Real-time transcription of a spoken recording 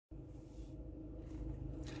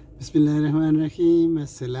Bismillahirrahmanirrahim.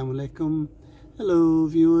 Assalamu alaikum. Hello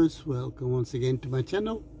viewers, welcome once again to my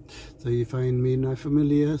channel. So you find me in my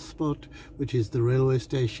familiar spot, which is the railway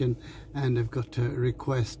station, and I've got a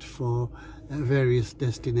request for various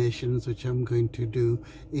destinations which I'm going to do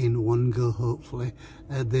in one go, hopefully.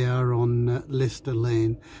 They are on Lister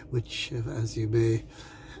Lane, which, as you may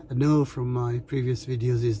know from my previous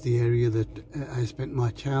videos, is the area that I spent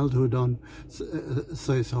my childhood on,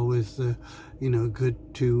 so it's always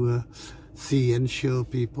good to see and show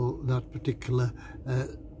people that particular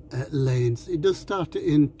lanes. It does start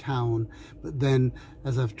in town, but then,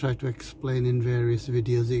 as I've tried to explain in various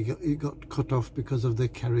videos, it got cut off because of the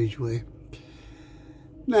carriageway.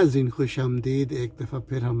 नाज़रीन खुश आमदीद, एक दफ़ा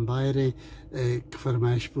फिर हम बाहर एक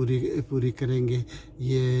फरमाइश पूरी करेंगे।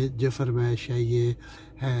 ये जो फरमाइश है ये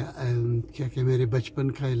है क्या कि मेरे बचपन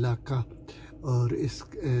का इलाका, और इस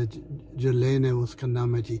जो लेन है उसका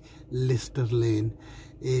नाम है जी लिस्टर लेन।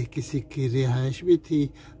 किसी की रिहाइश भी थी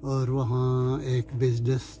और वहाँ एक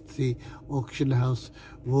बिजनेस थी, ऑक्शन हाउस,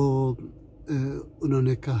 वो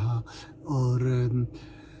उन्होंने कहा। और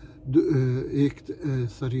एक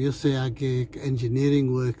सॉरी उससे आगे एक इंजीनियरिंग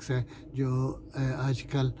वर्क्स है जो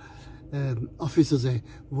आजकल ऑफिसेस है,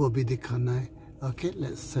 वो भी दिखाना है। Okay,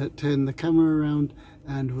 let's turn the camera around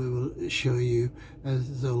and we will show you.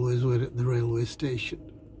 As always, we're at the railway station.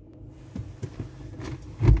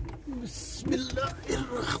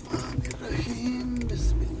 Bismillahirrahmanirrahim.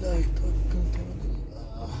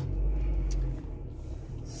 Bismillahirrahmanirrahim.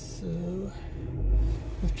 So,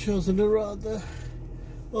 I've chosen a rather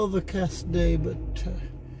overcast day, but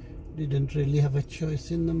didn't really have a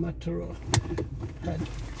choice in the matter, or had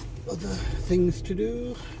other things to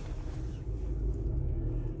do.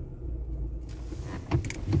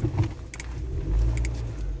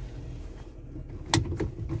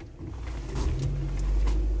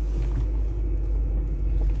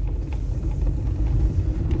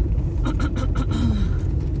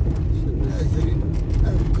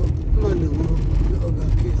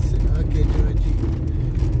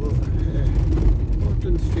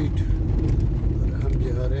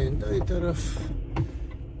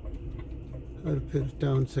 और फिर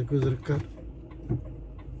town से गुजरकर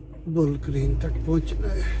bull green तक पहुंचना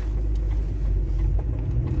है।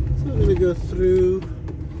 So I'm going to go through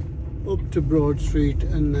up to Broad Street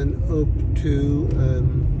and then up to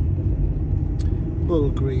Bull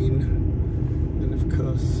Green, and of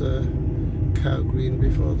course Cow Green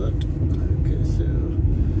before that. Okay, so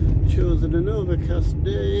chosen an overcast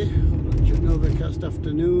day, an overcast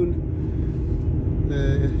afternoon.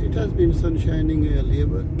 It has been sun shining earlier,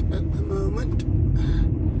 but at the moment,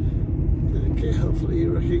 okay, hopefully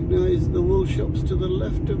you recognise the wool shops to the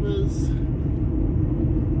left of us.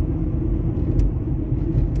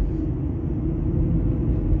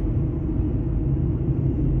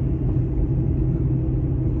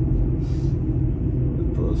 The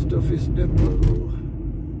post office depot,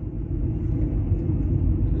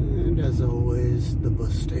 and as always the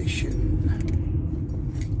bus station,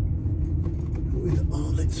 with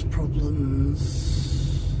all its problems,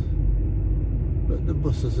 but the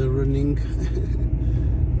buses are running.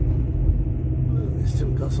 Well, we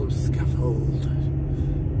still got some scaffold.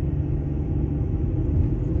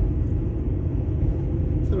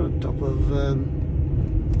 They're on top of a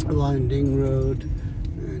winding road,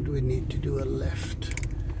 and we need to do a left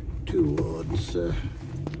towards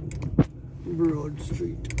Broad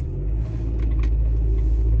Street.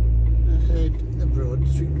 Ahead, the Broad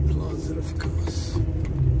Street Plaza, of course.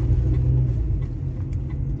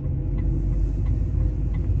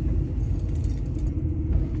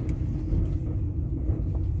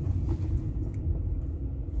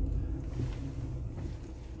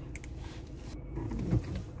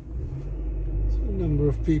 So, a number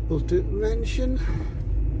of people to mention.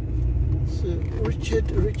 So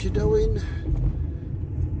Richard Owen,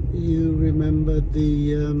 you remember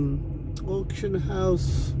the auction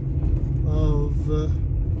house of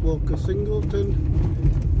Walker Singleton.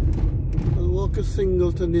 Well, Walker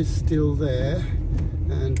Singleton is still there,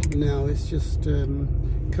 and now it's just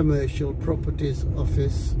commercial properties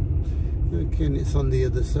office. Okay, and it's on the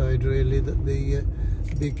other side really that the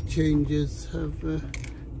big changes have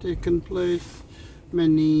taken place.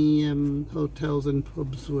 Many hotels and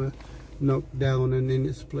pubs were knocked down, and in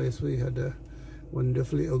its place we had a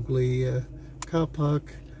wonderfully ugly car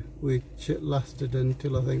park which lasted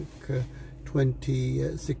until I think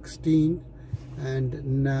 2016, and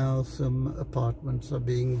now some apartments are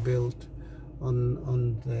being built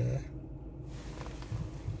on there.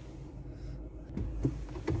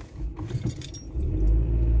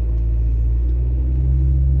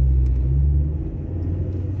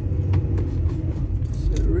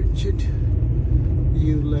 So Richard,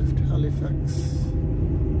 you left Halifax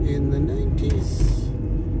in the 90s.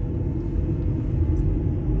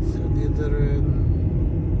 So the other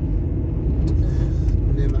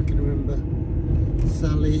name I can remember,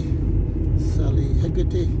 Sally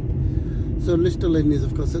Hegarty. So Lister Lane is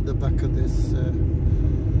of course at the back of this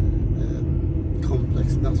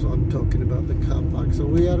complex, and that's what I'm talking about, the car park. So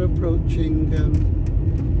we are approaching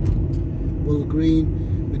Bull Green.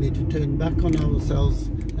 We need to turn back on ourselves,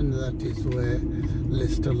 and that is where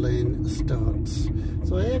Lister Lane starts.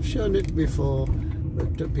 So I have shown it before,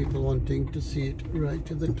 but people wanting to see it right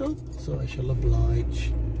to the top, so I shall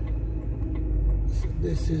oblige. So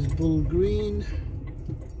this is Bull Green.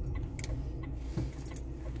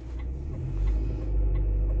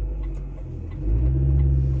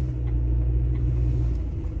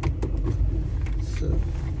 So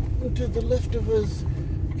to the left of us,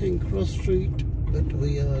 King Cross Street, but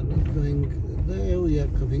we are not going there, we are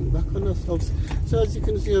coming back on ourselves. So as you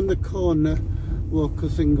can see on the corner, Walker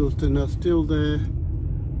Singleton are still there,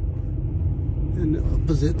 and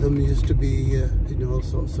opposite them used to be all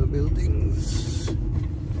sorts of buildings.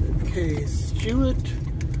 Okay, Stuart,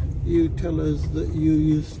 you tell us that you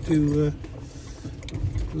used to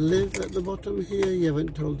live at the bottom here. You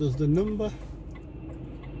haven't told us the number.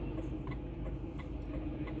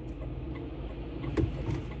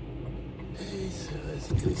 So as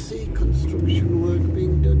you can see, construction work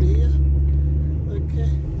being done here.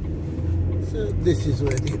 Okay, so this is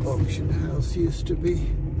where the auction house used to be.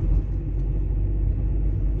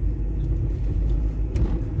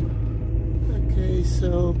 Okay,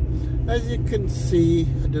 so as you can see,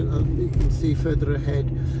 I don't know if you can see further ahead,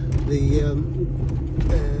 the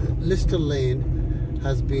Lister Lane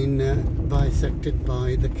has been bisected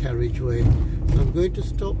by the carriageway. So I'm going to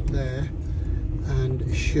stop there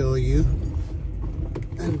and show you,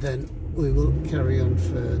 and then we will carry on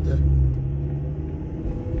further.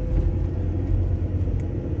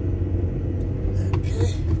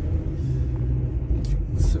 Okay,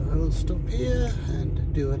 so I will stop here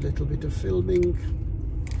and do a little bit of filming.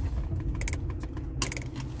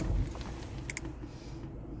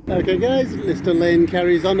 Okay guys, Lister Lane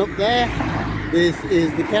carries on up there. This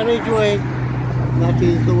is the carriageway. That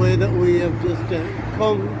is the way that we have just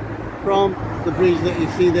come from. The bridge that you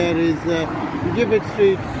see there is Gibbet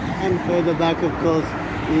Street, and further back of course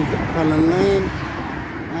is Pelham Lane,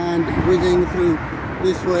 and whizzing through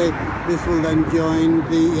this way, this will then join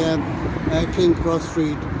the King Cross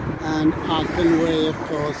Street and Arkin Way, of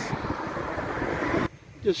course.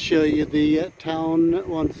 Just show you the town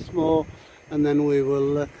once more, and then we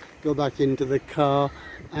will go back into the car.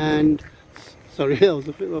 And sorry, that was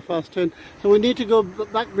a bit of a fast turn. So we need to go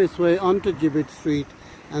back this way onto Gibbet Street,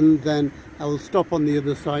 and then I will stop on the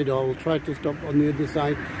other side, or I will try to stop on the other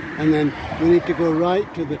side, and then we need to go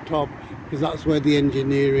right to the top, because that's where the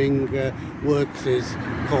engineering works is,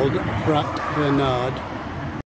 called Pratt Bernard.